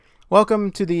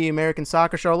Welcome to the American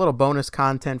Soccer Show. A little bonus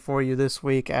content for you this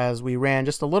week as we ran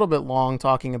just a little bit long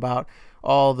talking about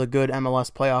all the good MLS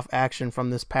playoff action from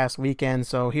this past weekend.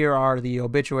 So here are the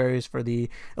obituaries for the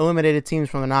eliminated teams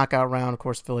from the knockout round. Of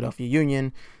course, Philadelphia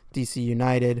Union, DC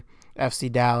United,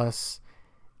 FC Dallas,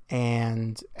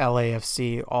 and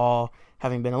LAFC all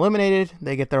having been eliminated.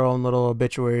 They get their own little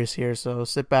obituaries here. So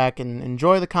sit back and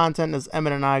enjoy the content as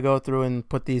Emmett and I go through and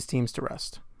put these teams to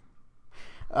rest.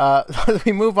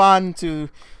 We move on to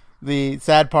the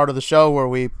sad part of the show where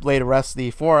we lay to rest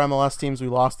the 4 MLS teams we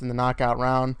lost in the knockout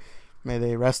round. May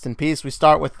they rest in peace. We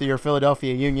start with your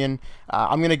Philadelphia Union.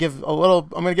 I'm gonna give a little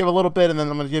bit, and then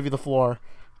I'm gonna give you the floor.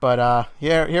 But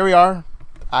here we are.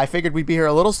 I figured we'd be here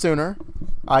a little sooner.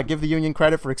 I give the Union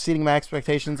credit for exceeding my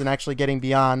expectations and actually getting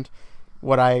beyond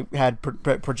what I had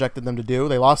projected them to do.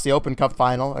 They lost the Open Cup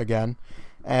final again,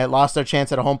 and lost their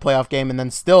chance at a home playoff game, and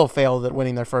then still failed at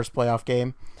winning their first playoff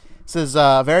game. This is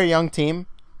a very young team.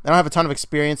 They don't have a ton of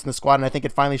experience in the squad, and I think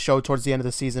it finally showed towards the end of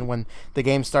the season when the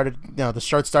game started. The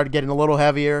shirts started getting a little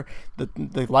heavier, the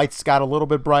lights got a little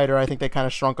bit brighter. I think they kind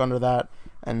of shrunk under that,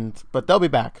 but they'll be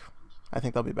back. I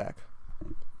think they'll be back.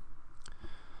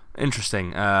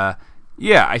 Interesting. I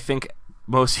think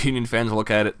most Union fans will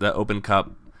look at it, the Open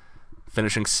Cup,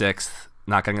 finishing 6th,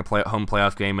 not getting a home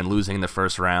playoff game, and losing in the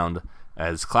first round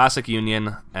as classic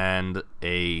Union and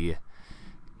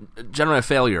generally a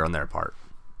failure on their part.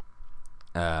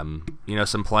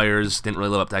 Some players didn't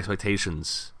really live up to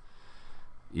expectations.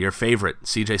 Your favorite,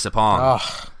 CJ Sapong.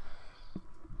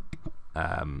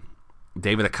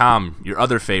 David Accam, your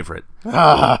other favorite.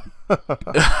 But,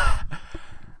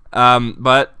 I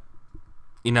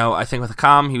think with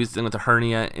Accam, he was dealing with a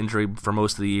hernia injury for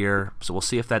most of the year, so we'll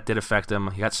see if that did affect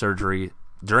him. He got surgery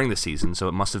during the season, so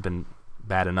it must have been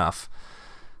bad enough.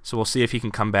 So we'll see if he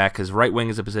can come back, because right wing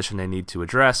is a position they need to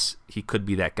address. He could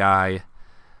be that guy.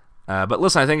 But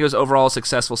listen, I think it was overall a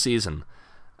successful season.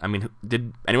 I mean,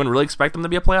 did anyone really expect them to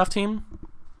be a playoff team?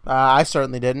 I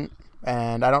certainly didn't,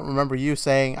 and I don't remember you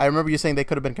saying. I remember you saying they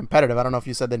could have been competitive. I don't know if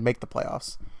you said they'd make the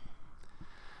playoffs.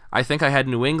 I think I had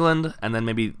New England and then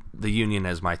maybe the Union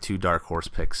as my 2 dark horse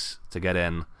picks to get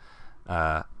in,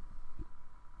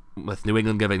 with New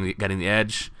England getting the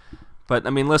edge. But, I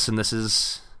mean, listen, this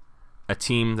is a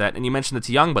team that, and you mentioned it's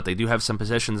young, but they do have some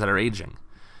positions that are aging.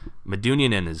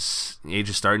 Medunjanin, his age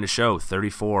is starting to show,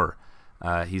 34.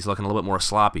 He's looking a little bit more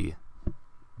sloppy.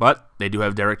 But they do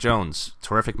have Derek Jones,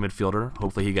 terrific midfielder.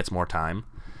 Hopefully he gets more time.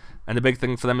 And the big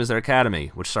thing for them is their academy,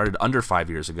 which started under 5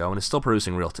 years ago and is still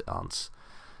producing real talents.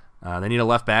 They need a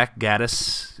left back,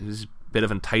 Gaddis, who's a bit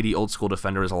of a tidy old-school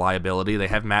defender, is a liability. They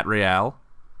have Matt Real,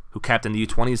 who captained the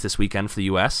U20s this weekend for the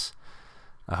U.S.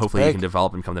 Hopefully he can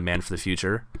develop and become the man for the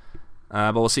future.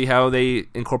 But we'll see how they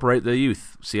incorporate the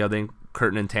youth. See how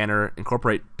Curtin and Tanner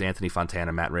incorporate Anthony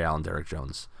Fontana, Matt Real, and Derek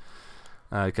Jones.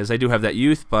 Because they do have that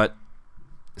youth, but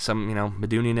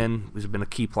Medunjanin, who's been a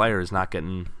key player, is not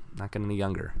getting any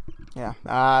younger. Yeah,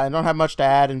 I don't have much to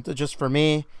add. And just for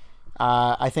me,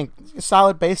 I think a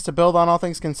solid base to build on, all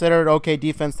things considered. Okay,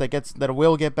 defense that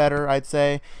will get better, I'd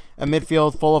say. A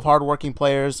midfield full of hardworking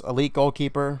players, elite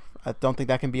goalkeeper. I don't think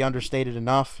that can be understated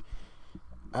enough.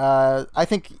 I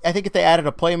think if they added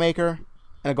a playmaker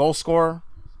and a goal scorer,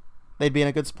 they'd be in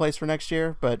a good place for next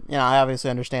year. But I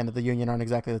obviously understand that the Union aren't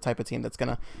exactly the type of team that's going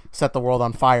to set the world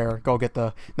on fire, go get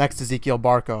the next Ezekiel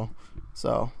Barco.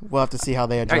 So we'll have to see how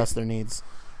they address their needs.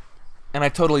 And I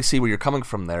totally see where you're coming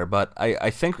from there, but I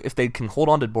think if they can hold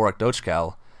on to Borek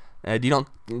Dochkal, do you don't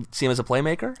see him as a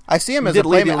playmaker? I see him as a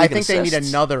playmaker. I think they need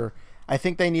another. I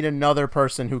think they need another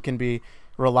person who can be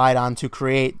relied on to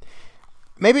create.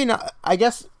 Maybe not. I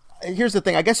guess here's the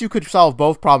thing. I guess you could solve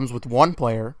both problems with one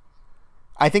player.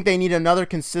 I think they need another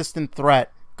consistent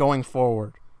threat going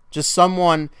forward. Just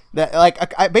someone that,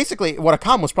 basically what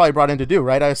Accam was probably brought in to do,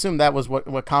 right? I assume that was what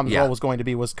Accam's role was going to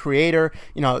be, was creator.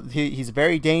 He's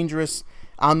very dangerous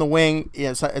on the wing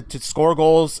to score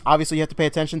goals. Obviously, you have to pay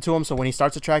attention to him. So when he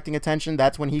starts attracting attention,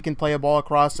 that's when he can play a ball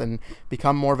across and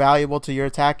become more valuable to your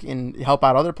attack and help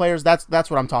out other players. That's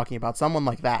what I'm talking about. Someone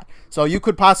like that. So you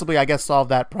could possibly, I guess, solve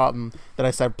that problem that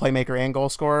I said, playmaker and goal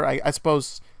scorer. I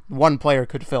suppose one player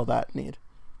could fill that need.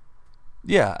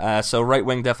 Yeah, so right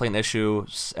wing definitely an issue,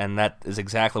 and that is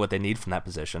exactly what they need from that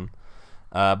position.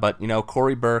 But,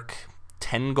 Corey Burke,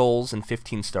 10 goals and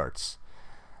 15 starts.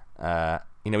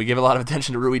 We give a lot of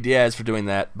attention to Rui Diaz for doing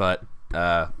that, but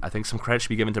I think some credit should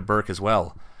be given to Burke as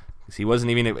well. Because he wasn't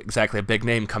even exactly a big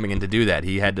name coming in to do that.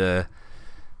 He had to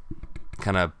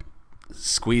kind of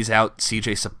squeeze out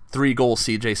 3-goal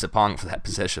CJ Sapong for that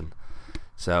position.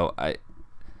 So I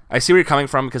see where you're coming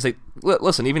from, because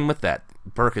listen, even with that,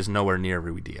 Burke is nowhere near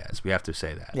Rui Diaz. We have to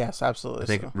say that. Yes, absolutely. I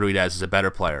think Rui Diaz is a better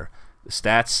player. The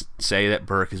stats say that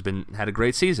Burke had a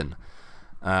great season.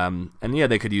 And yeah,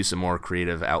 they could use some more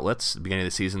creative outlets. At the beginning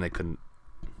of the season, they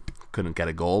couldn't get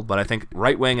a goal, but I think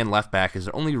right wing and left back is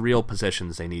the only real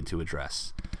positions they need to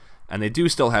address. And they do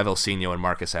still have Ilsinho and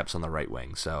Marcus Epps on the right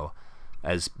wing, so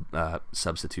as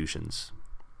substitutions.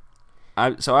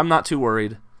 So I'm not too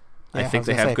worried. Yeah, I think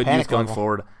they have good youth going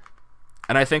forward,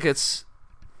 and I think it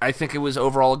was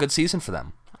overall a good season for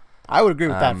them. I would agree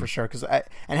with that for sure.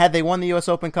 And had they won the U.S.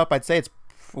 Open Cup, I'd say it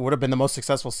would have been the most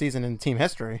successful season in team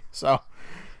history. So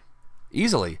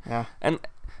easily, yeah. And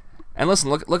listen,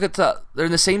 look at they're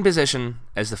in the same position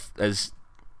as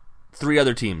 3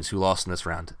 other teams who lost in this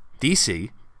round.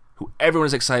 DC, who everyone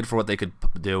is excited for what they could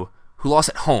do, who lost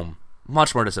at home,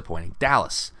 much more disappointing.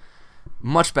 Dallas,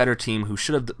 much better team who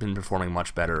should have been performing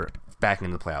much better backing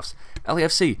into the playoffs.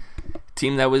 LAFC,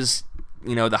 team that was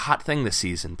the hot thing this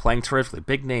season, playing terrifically,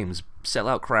 big names,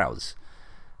 sellout crowds.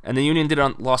 And the Union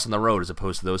lost on the road as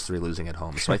opposed to those 3 losing at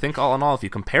home. So I think all in all, if you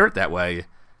compare it that way,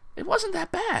 it wasn't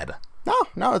that bad.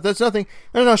 No, there's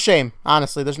no shame.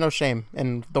 Honestly, there's no shame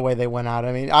in the way they went out.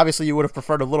 I mean, obviously you would have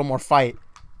preferred a little more fight.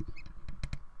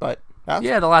 But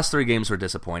yeah, the last 3 games were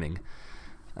disappointing.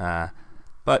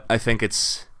 But I think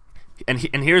it's... And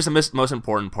here's the most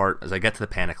important part as I get to the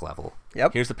panic level.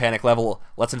 Yep. Here's the panic level.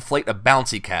 Let's inflate a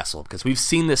bouncy castle, because we've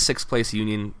seen this 6th-place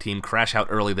Union team crash out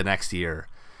early the next year.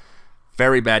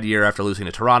 Very bad year after losing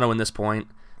to Toronto in this point.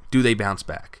 Do they bounce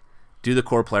back? Do the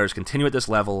core players continue at this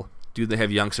level? Do they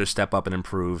have youngsters step up and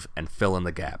improve and fill in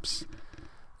the gaps?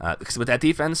 Because with that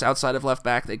defense outside of left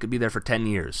back, they could be there for 10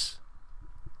 years.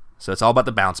 So it's all about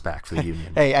the bounce back for the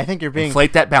Union. Hey, I think you're being...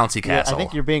 Inflate that bouncy castle. I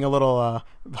think you're being a little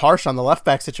harsh on the left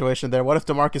back situation there. What if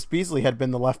DeMarcus Beasley had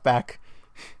been the left back?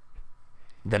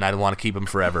 Then I'd want to keep him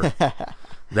forever.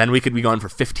 Then we could be going for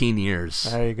 15 years.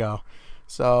 There you go.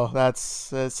 So that's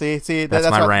see that's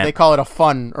my rant. They call it a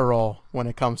fun role when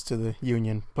it comes to the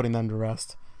Union, putting them to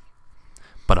rest.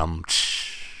 But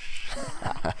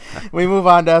we move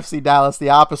on to FC Dallas, the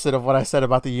opposite of what I said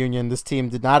about the Union. This team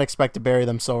did not expect to bury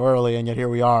them so early, and yet here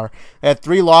we are. They had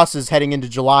 3 losses heading into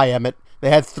July, Emmett. They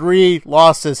had 3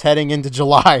 losses heading into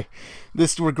July.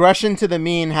 This regression to the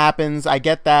mean happens, I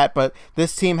get that, but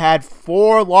this team had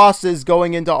 4 losses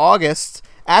going into August.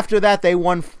 After that, they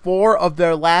won 4 of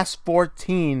their last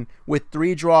 14 with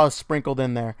 3 draws sprinkled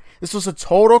in there. This was a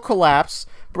total collapse,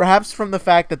 perhaps from the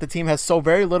fact that the team has so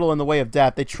very little in the way of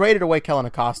depth. They traded away Kellen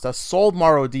Acosta, sold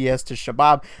Mauro Diaz to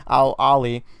Shabab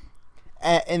Al-Ali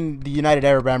in the United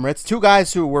Arab Emirates. 2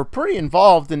 guys who were pretty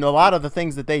involved in a lot of the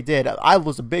things that they did. I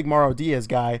was a big Mauro Diaz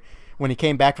guy. When he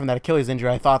came back from that Achilles injury,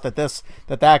 I thought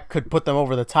that could put them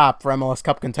over the top for MLS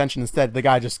Cup contention. Instead, the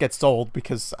guy just gets sold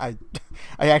because I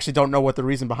actually don't know what the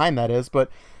reason behind that is.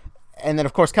 And then,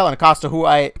 of course, Kellen Acosta, who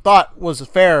I thought was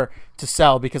fair to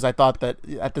sell because I thought that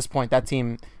at this point that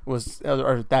team was,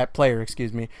 or that player,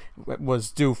 excuse me,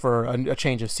 was due for a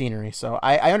change of scenery. So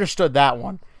I understood that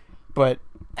one. But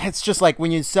it's just like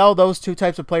when you sell those 2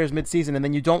 types of players midseason and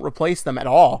then you don't replace them at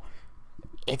all,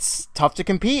 it's tough to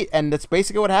compete, and that's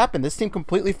basically what happened. This team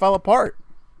completely fell apart.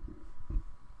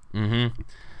 Mm-hmm.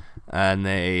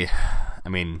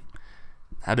 And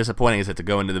how disappointing is it to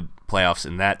go into the playoffs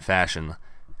in that fashion,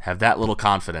 have that little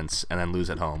confidence, and then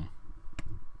lose at home?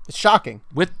 It's shocking.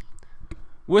 With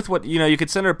what, you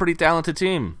consider a pretty talented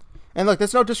team. And look,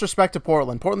 there's no disrespect to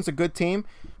Portland. Portland's a good team,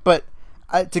 but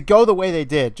to go the way they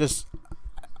did, just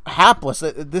hapless.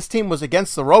 This team was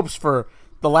against the ropes for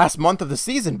the last month of the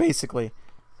season, basically.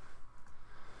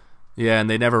 Yeah, and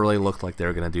they never really looked like they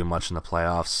were going to do much in the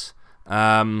playoffs.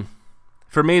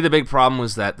 For me, the big problem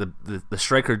was that the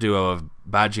striker duo of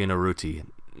Badji and Urruti,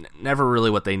 never really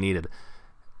what they needed.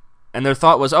 And their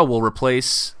thought was, we'll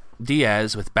replace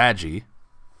Diaz with Badji,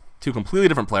 2 completely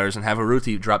different players, and have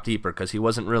Urruti drop deeper because he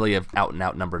wasn't really an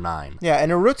out-and-out number 9. Yeah, and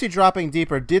Urruti dropping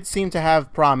deeper did seem to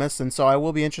have promise, and so I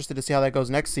will be interested to see how that goes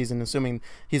next season, assuming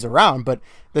he's around. But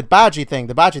the Badji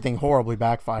thing horribly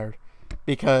backfired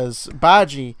because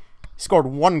Badji scored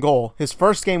 1 goal his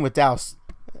first game with Dallas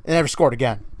and never scored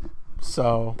again.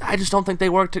 So I just don't think they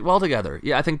worked well together.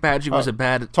 Yeah, I think Badji was a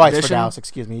bad twice addition. For Dallas.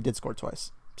 Excuse me, he did score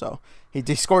twice. So he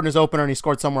scored in his opener and he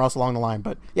scored somewhere else along the line.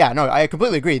 But yeah, no, I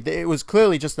completely agree. It was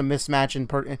clearly just a mismatch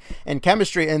in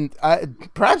chemistry, and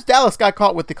perhaps Dallas got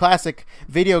caught with the classic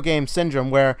video game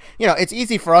syndrome, where it's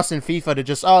easy for us in FIFA to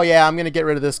just I'm going to get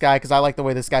rid of this guy because I like the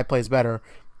way this guy plays better,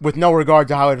 with no regard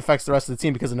to how it affects the rest of the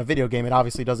team, because in a video game it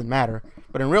obviously doesn't matter.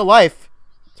 But in real life,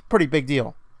 it's a pretty big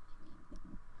deal.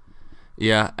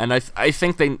 Yeah, and I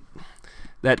think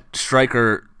that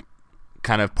striker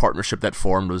kind of partnership that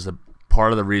formed was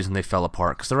part of the reason they fell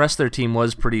apart, because the rest of their team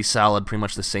was pretty solid, pretty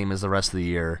much the same as the rest of the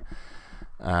year.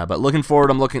 But looking forward,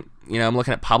 I'm looking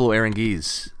at Pablo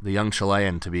Aranguiz, the young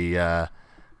Chilean, to be the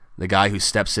guy who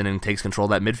steps in and takes control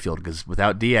of that midfield, because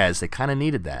without Diaz, they kind of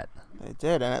needed that. They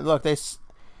did, and look,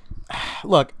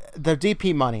 the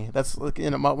DP money. That's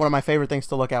one of my favorite things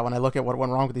to look at when I look at what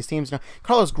went wrong with these teams.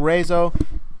 Carlos Gruezo,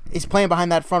 he's playing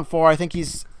behind that front four. I think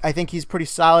he's pretty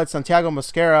solid. Santiago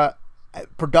Mosquera,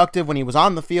 productive when he was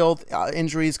on the field.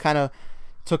 Injuries kind of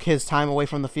took his time away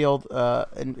from the field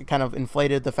and kind of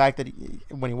inflated the fact that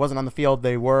when he wasn't on the field,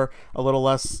 they were a little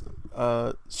less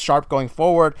sharp going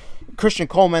forward. Christian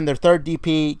Coleman, their third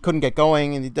DP, couldn't get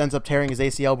going, and he ends up tearing his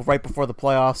ACL right before the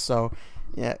playoffs. So,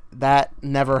 yeah, that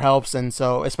never helps. And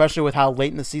so, especially with how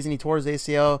late in the season he tore his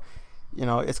ACL,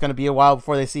 it's going to be a while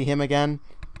before they see him again.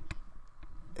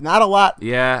 Not a lot.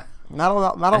 Yeah. Not a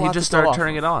lot. He just started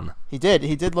turning it on. He did.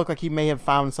 He did look like he may have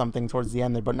found something towards the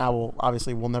end there, but now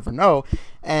we'll never know.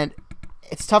 And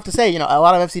it's tough to say. A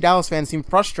lot of FC Dallas fans seem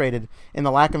frustrated in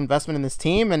the lack of investment in this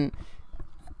team, and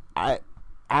I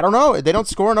don't know. They don't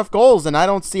score enough goals, and I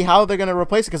don't see how they're going to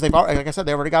replace it, because like I said,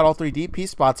 they already got all 3 DP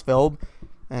spots filled,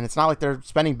 and it's not like they're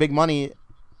spending big money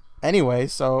anyway.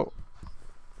 So,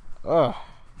 I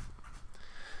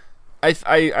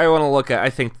want to look at. I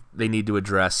think they need to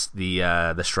address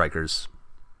the strikers.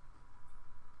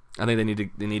 I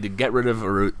think they need to get rid of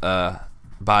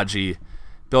Badji,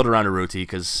 build around Urruti,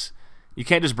 because you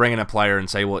can't just bring in a player and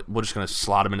say, well, we're just going to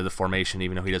slot him into the formation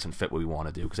even though he doesn't fit what we want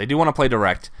to do. Because they do want to play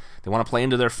direct. They want to play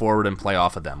into their forward and play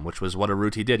off of them, which was what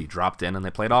Urruti did. He dropped in and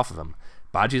they played off of him.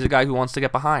 Badji's a guy who wants to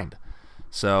get behind.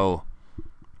 So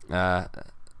I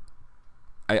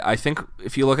think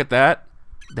if you look at that,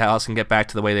 Dallas can get back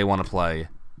to the way they want to play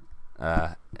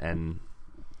and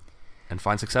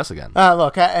find success again.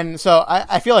 Look, and so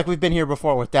I feel like we've been here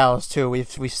before with Dallas too. We've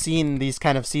seen these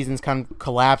kind of seasons kind of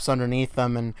collapse underneath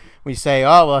them, and we say,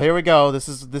 oh well, here we go. This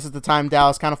is the time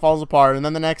Dallas kind of falls apart, and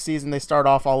then the next season they start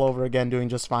off all over again doing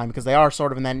just fine, because they are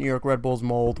sort of in that New York Red Bulls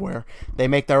mold where they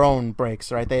make their own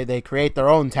breaks, right? They create their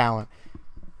own talent,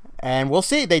 and we'll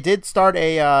see. They did start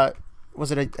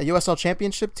was it a USL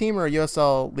Championship team or a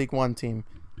USL League One team?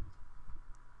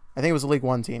 I think it was a League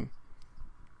One team.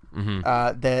 Mm-hmm.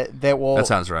 That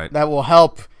sounds right. That will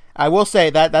help. I will say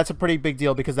that's a pretty big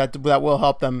deal, because that will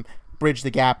help them bridge the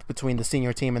gap between the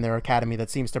senior team and their academy that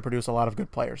seems to produce a lot of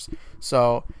good players.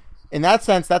 So, in that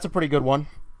sense, that's a pretty good one.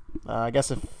 I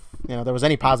guess if there was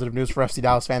any positive news for FC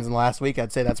Dallas fans in the last week,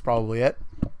 I'd say that's probably it.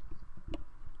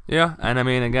 Yeah, and I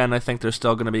mean, again, I think there's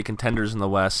still going to be contenders in the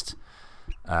West,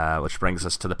 which brings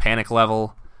us to the panic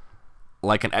level.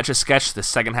 Like an Etch-a-Sketch, the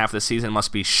second half of the season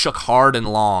must be shook hard and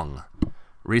long.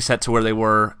 Reset to where they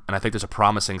were, and I think there's a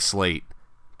promising slate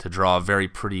to draw a very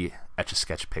pretty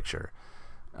Etch-a-Sketch picture.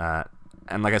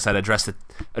 And like I said, address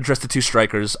the 2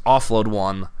 strikers, offload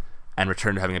one, and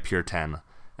return to having a pure 10.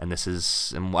 And I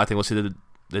think we'll see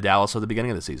the Dallas of the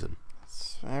beginning of the season.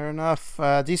 Fair enough.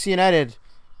 DC United,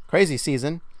 crazy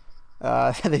season.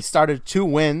 They started 2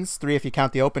 wins, 3 if you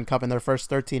count the Open Cup in their first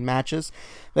 13 matches.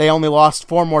 They only lost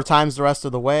 4 more times the rest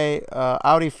of the way.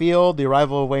 Audi Field, the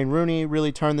arrival of Wayne Rooney,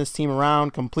 really turned this team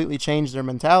around, completely changed their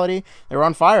mentality. They were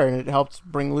on fire, and it helped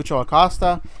bring Lucho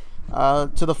Acosta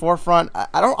to the forefront.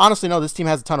 I don't honestly know. This team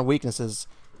has a ton of weaknesses.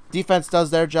 Defense does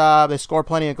their job. They score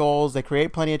plenty of goals. They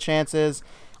create plenty of chances.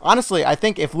 Honestly, I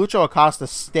think if Lucho Acosta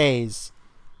stays,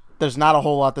 there's not a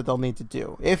whole lot that they'll need to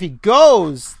do. If he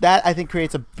goes, that I think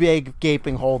creates a big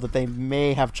gaping hole that they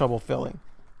may have trouble filling.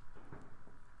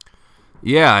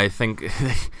 Yeah, I think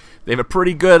they have a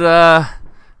pretty good. They're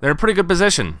in a pretty good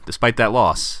position despite that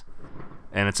loss,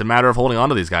 and it's a matter of holding on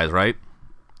to these guys, right?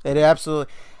 It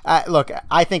absolutely. Look,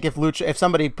 I think if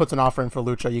somebody puts an offer in for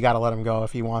Lucho, you got to let him go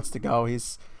if he wants to go.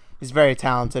 He's very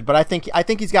talented, but I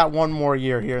think he's got one more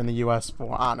year here in the U.S.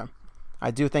 on him. I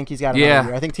do think he's got another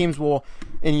year. I think teams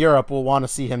in Europe will want to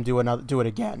see him do it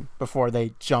again before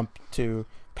they jump to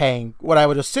paying what I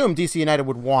would assume DC United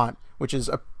would want, which is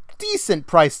a decent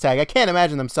price tag. I can't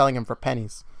imagine them selling him for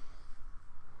pennies.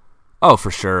 Oh, for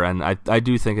sure, and I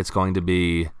do think it's going to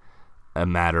be a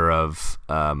matter of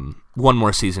one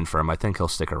more season for him. I think he'll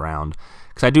stick around,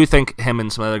 because I do think him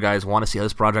and some other guys want to see how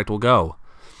this project will go.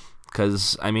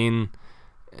 Because, I mean,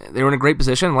 they were in a great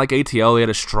position. Like ATL, they had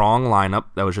a strong lineup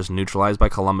that was just neutralized by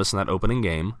Columbus in that opening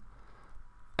game.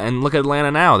 And look at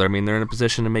Atlanta now. They're in a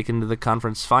position to make it into the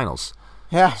conference finals.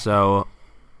 Yeah. So,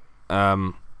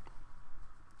 and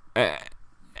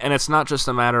it's not just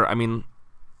a matter. I mean,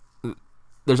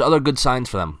 there's other good signs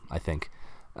for them. I think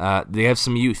they have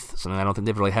some youth, something I don't think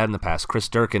they've really had in the past. Chris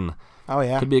Durkin. Oh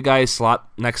yeah. Could be a guy slot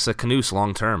next to Knuth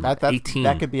long term. 18.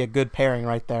 That could be a good pairing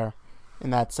right there. in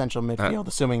that central midfield,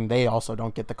 assuming they also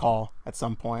don't get the call at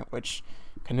some point, which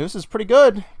Knuth is pretty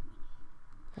good.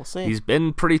 We'll see. He's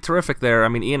been pretty terrific there. I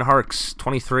mean, Ian Harkes,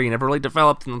 23, never really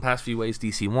developed in the past few ways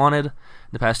DC wanted in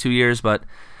the past 2 years, but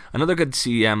another good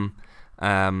CM.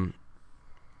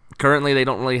 Currently, they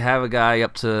don't really have a guy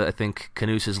up to, I think,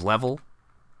 Knuth's level,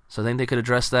 so I think they could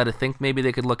address that. I think maybe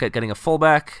they could look at getting a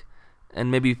fullback and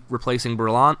maybe replacing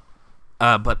Berlant.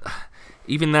 But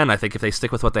even then, I think if they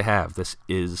stick with what they have, this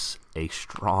is a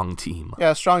strong team.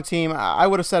 Yeah, a strong team. I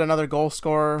would have said another goal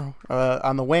scorer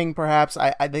on the wing, perhaps.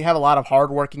 They have a lot of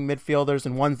hard-working midfielders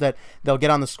and ones that they'll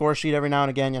get on the score sheet every now and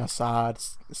again. Saad,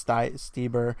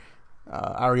 Stieber,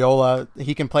 Areola.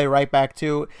 He can play right back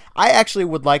too. I actually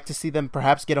would like to see them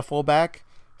perhaps get a fullback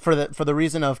for the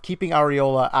reason of keeping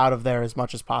Areola out of there as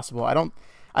much as possible.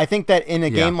 I think that in a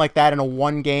game like that, in a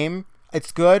one game,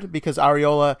 it's good because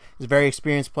Areola is a very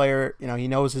experienced player. He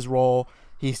knows his role.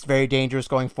 He's very dangerous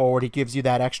going forward. He gives you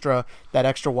that extra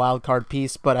wild card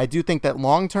piece. But I do think that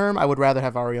long term, I would rather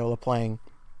have Areola playing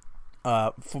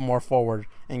more forward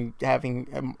and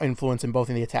having influence in both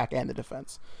in the attack and the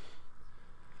defense.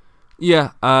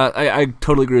 Yeah, I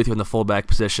totally agree with you in the fullback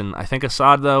position. I think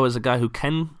Assad, though, is a guy who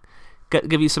can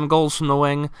give you some goals from the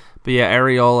wing. But yeah,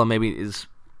 Areola maybe is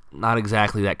not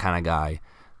exactly that kind of guy.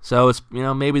 So it's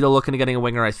maybe they're looking at getting a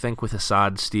winger. I think with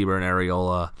Assad, Stieber, and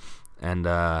Areola,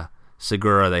 and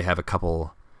Segura, they have a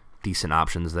couple decent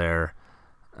options there.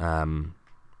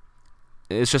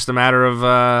 It's just a matter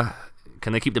of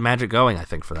can they keep the magic going? I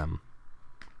think for them,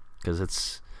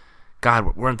 because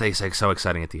weren't they so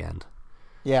exciting at the end?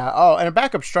 Yeah. Oh, and a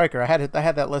backup striker. I had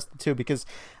that listed too because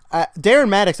Darren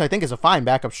Maddox I think is a fine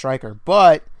backup striker,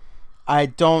 but I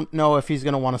don't know if he's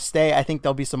going to want to stay. I think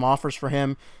there'll be some offers for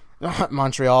him.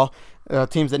 Montreal,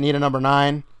 teams that need a number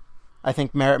 9. I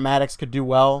think Merritt Maddox could do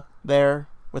well there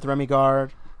with Remy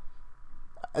Gard.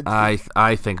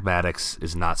 I think Maddox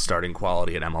is not starting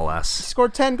quality at MLS. He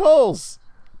scored 10 goals.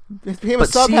 He became a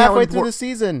sub halfway through the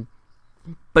season.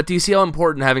 But do you see how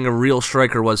important having a real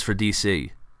striker was for DC?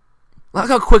 Look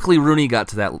how quickly Rooney got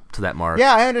to that mark.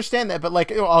 Yeah, I understand that, but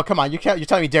come on, you're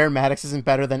telling me Darren Maddox isn't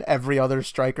better than every other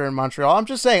striker in Montreal? I'm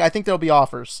just saying, I think there'll be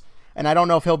offers. And I don't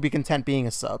know if he'll be content being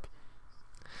a sub.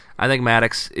 I think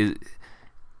Maddox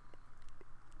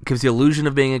gives the illusion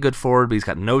of being a good forward, but he's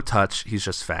got no touch. He's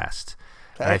just fast.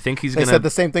 Okay. And I think he's going to... They said the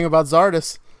same thing about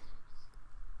Zardes.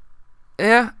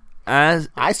 Yeah.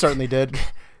 I certainly did.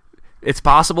 It's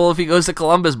possible if he goes to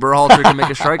Columbus, Berhalter can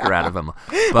make a striker out of him.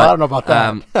 But I don't know about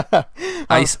that.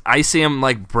 I see him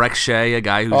like Breck Shea, a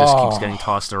guy who just keeps getting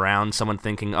tossed around, someone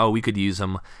thinking, we could use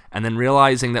him, and then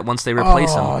realizing that once they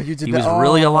replace him, he was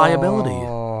really a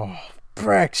liability.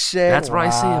 Breck Shea. That's where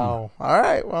I see him. All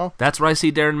right, well. That's where I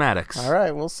see Darren Maddox. All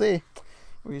right, we'll see.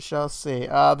 We shall see.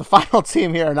 The final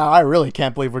team here, now I really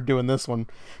can't believe we're doing this one,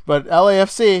 but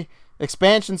LAFC...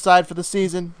 expansion side for the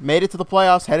season, made it to the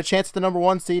playoffs, had a chance at the number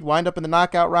 1 seed, wind up in the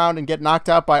knockout round, and get knocked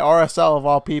out by RSL of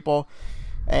all people.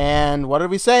 And what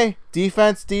did we say?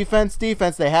 Defense.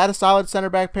 They had a solid center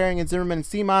back pairing in Zimmerman and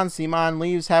Seaman. Seaman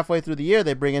leaves halfway through the year.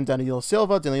 They bring in Danilo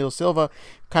Silva. Danilo Silva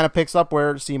kind of picks up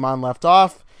where Seaman left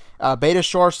off. Beta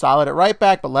Shore solid at right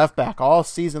back, but left back all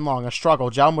season long. A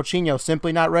struggle. Jao Moutinho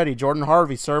simply not ready. Jordan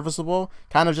Harvey serviceable.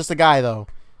 Kind of just a guy, though.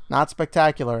 Not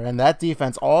spectacular. And that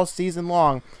defense all season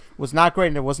long was not great,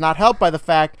 and it was not helped by the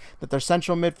fact that their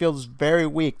central midfield is very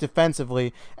weak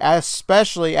defensively,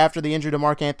 especially after the injury to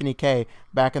Mark Anthony Kaye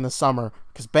back in the summer.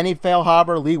 Because Benny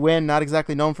Feilhaber, Lee Nguyen, not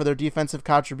exactly known for their defensive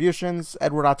contributions.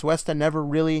 Edward Atuesta never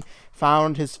really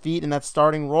found his feet in that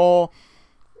starting role.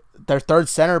 Their third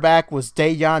center back was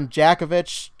Dejan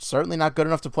Jakovic, certainly not good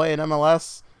enough to play in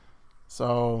MLS.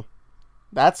 So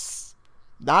that's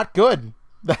not good.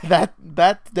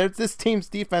 This team's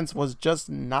defense was just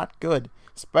not good,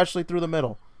 especially through the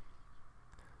middle.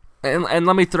 And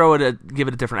let me give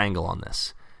it a different angle on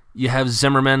this. You have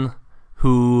Zimmerman,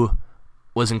 who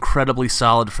was incredibly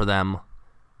solid for them,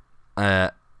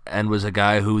 and was a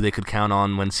guy who they could count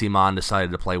on when Seaman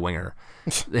decided to play winger.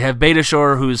 They have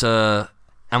Beitashour, who's a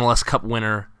MLS Cup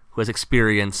winner, who has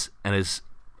experience and is,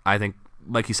 I think,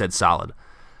 like you said, solid.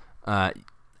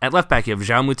 At left back, you have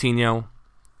João Moutinho,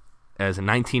 as a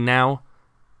 19 now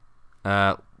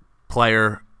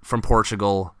player from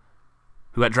Portugal,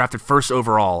 who got drafted first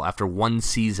overall after 1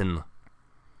 season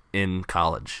in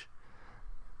college.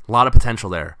 A lot of potential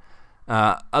there.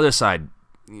 Other side,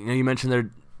 you mentioned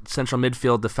their central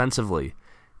midfield defensively.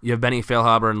 You have Benny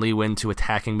Feilhaber and Lee Nguyen, 2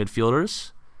 attacking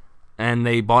midfielders, and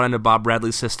they bought into Bob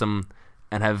Bradley's system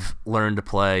and have learned to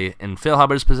play in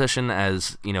Feilhaber's position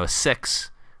as a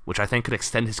 6, which I think could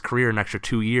extend his career an extra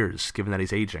 2 years, given that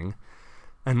he's aging,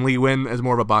 and Lee Nguyen as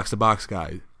more of a box-to-box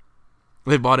guy.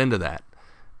 They bought into that.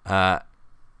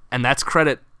 And that's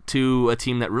credit to a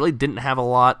team that really didn't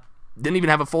even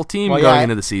have a full team going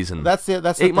into the season. That's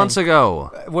the 8 months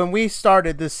ago. When we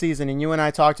started this season and you and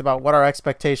I talked about what our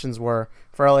expectations were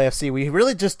for LAFC, we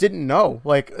really just didn't know.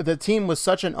 Like, the team was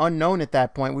such an unknown at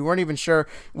that point. We weren't even sure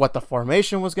what the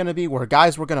formation was going to be, where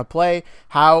guys were going to play,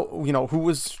 how, who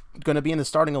was going to be in the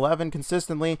starting 11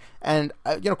 consistently. And,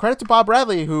 credit to Bob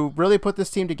Bradley, who really put this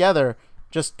team together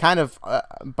just kind of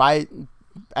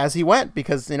as he went,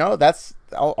 because that's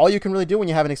all you can really do when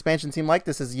you have an expansion team like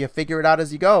this, is you figure it out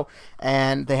as you go.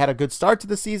 And they had a good start to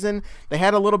the season. They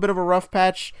had a little bit of a rough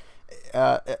patch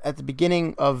at the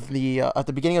beginning of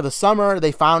the summer.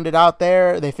 They found it out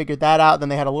there. They figured that out. Then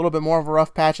they had a little bit more of a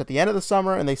rough patch at the end of the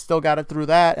summer, and they still got it through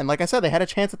that. And like I said, they had a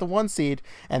chance at the 1 seed,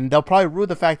 and they'll probably rue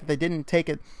the fact that they didn't take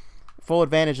it full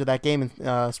advantage of that game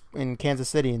in Kansas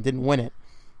City and didn't win it,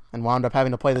 and wound up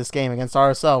having to play this game against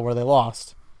RSL where they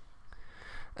lost.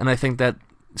 And I think that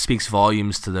speaks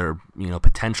volumes to their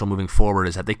potential moving forward,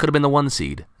 is that they could have been the 1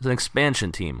 seed as an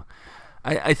expansion team.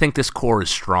 I think this core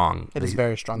is strong. It is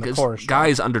very strong. The core is strong.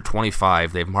 Guys under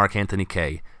 25, they have Marc-Anthony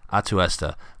Kaye,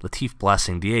 Atuesta, Latif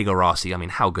Blessing, Diego Rossi. I mean,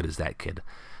 how good is that kid?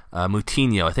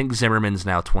 Moutinho, I think Zimmerman's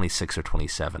now 26 or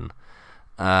 27.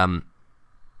 And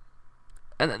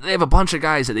they have a bunch of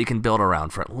guys that they can build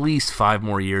around for at least 5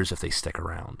 more years if they stick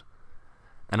around.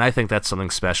 And I think that's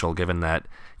something special, given that,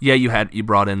 you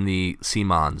brought in the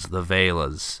Simons, the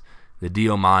Velas, the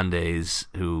Diomandes,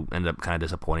 who ended up kind of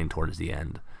disappointing towards the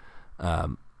end.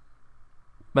 But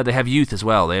they have youth as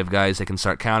well. They have guys they can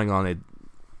start counting on.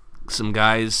 Some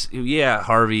guys who,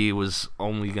 Harvey was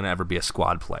only going to ever be a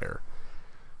squad player.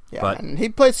 Yeah, but and he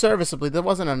played serviceably. There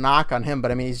wasn't a knock on him, but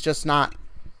I mean, he's just not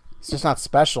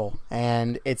special.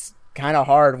 And it's kind of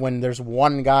hard when there's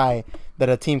one guy that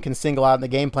a team can single out in the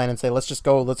game plan and say, let's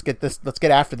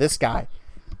get after this guy.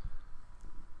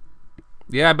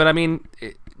 Yeah, but I mean,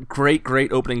 great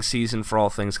opening season for all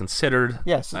things considered.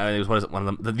 Yes. It was one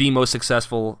of the most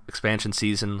successful expansion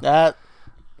season. No,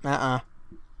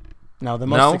 the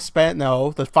most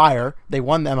the Fire. They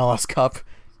won the MLS Cup.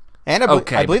 And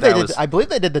I believe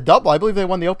they did the double. I believe they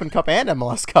won the Open Cup and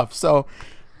MLS Cup. So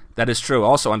that is true.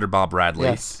 Also under Bob Bradley.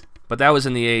 Yes. But that was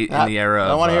in the era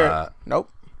don't want to hear it. Nope.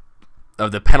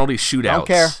 Of the penalty shootouts. Don't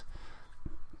care.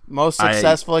 Most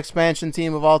successful expansion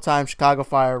team of all time, Chicago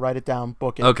Fire. Write it down.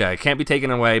 Book it. Okay, can't be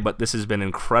taken away, but this has been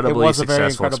incredibly successful expansion. It was a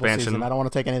very incredible expansion. season. I don't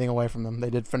want to take anything away from them. They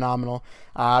did phenomenal.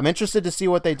 I'm interested to see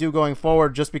what they do going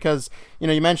forward, just because,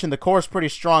 you mentioned the core is pretty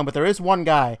strong, but there is one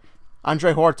guy,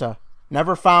 Andre Horta,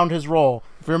 never found his role.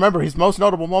 If you remember, his most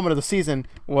notable moment of the season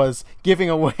was giving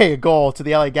away a goal to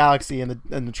the LA Galaxy in the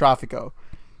Tráfico.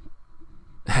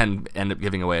 And end up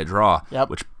giving away a draw,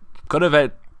 which could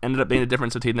have ended up being the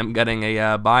difference between them getting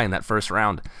a bye in that first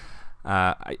round.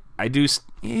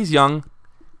 He's young.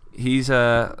 He's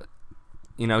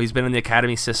he's been in the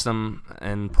academy system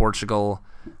in Portugal,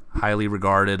 highly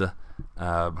regarded,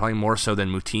 probably more so than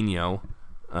Moutinho,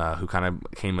 who kind of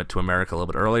came to America a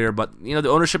little bit earlier. But the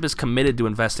ownership is committed to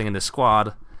investing in this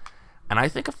squad, and I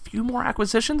think a few more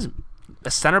acquisitions.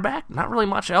 A center back, not really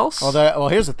much else. Well,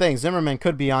 here's the thing: Zimmerman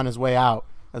could be on his way out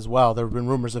as well. There have been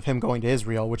rumors of him going to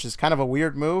Israel, which is kind of a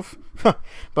weird move,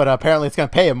 but apparently it's going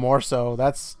to pay him more, so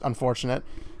that's unfortunate.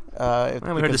 We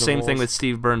heard the same thing with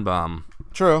Steve Birnbaum.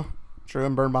 True,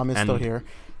 and Birnbaum is still here,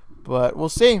 but we'll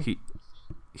see.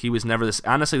 He was never this.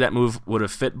 Honestly, that move would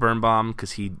have fit Birnbaum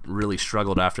because he really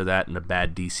struggled after that in a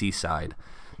bad DC side.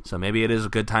 So maybe it is a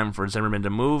good time for Zimmerman to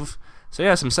move. So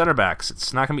yeah, some center backs.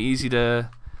 It's not going to be easy to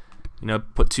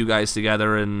put 2 guys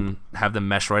together and have them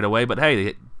mesh right away. But hey,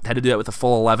 they had to do that with a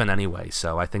full 11 anyway,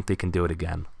 so I think they can do it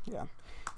again. Yeah.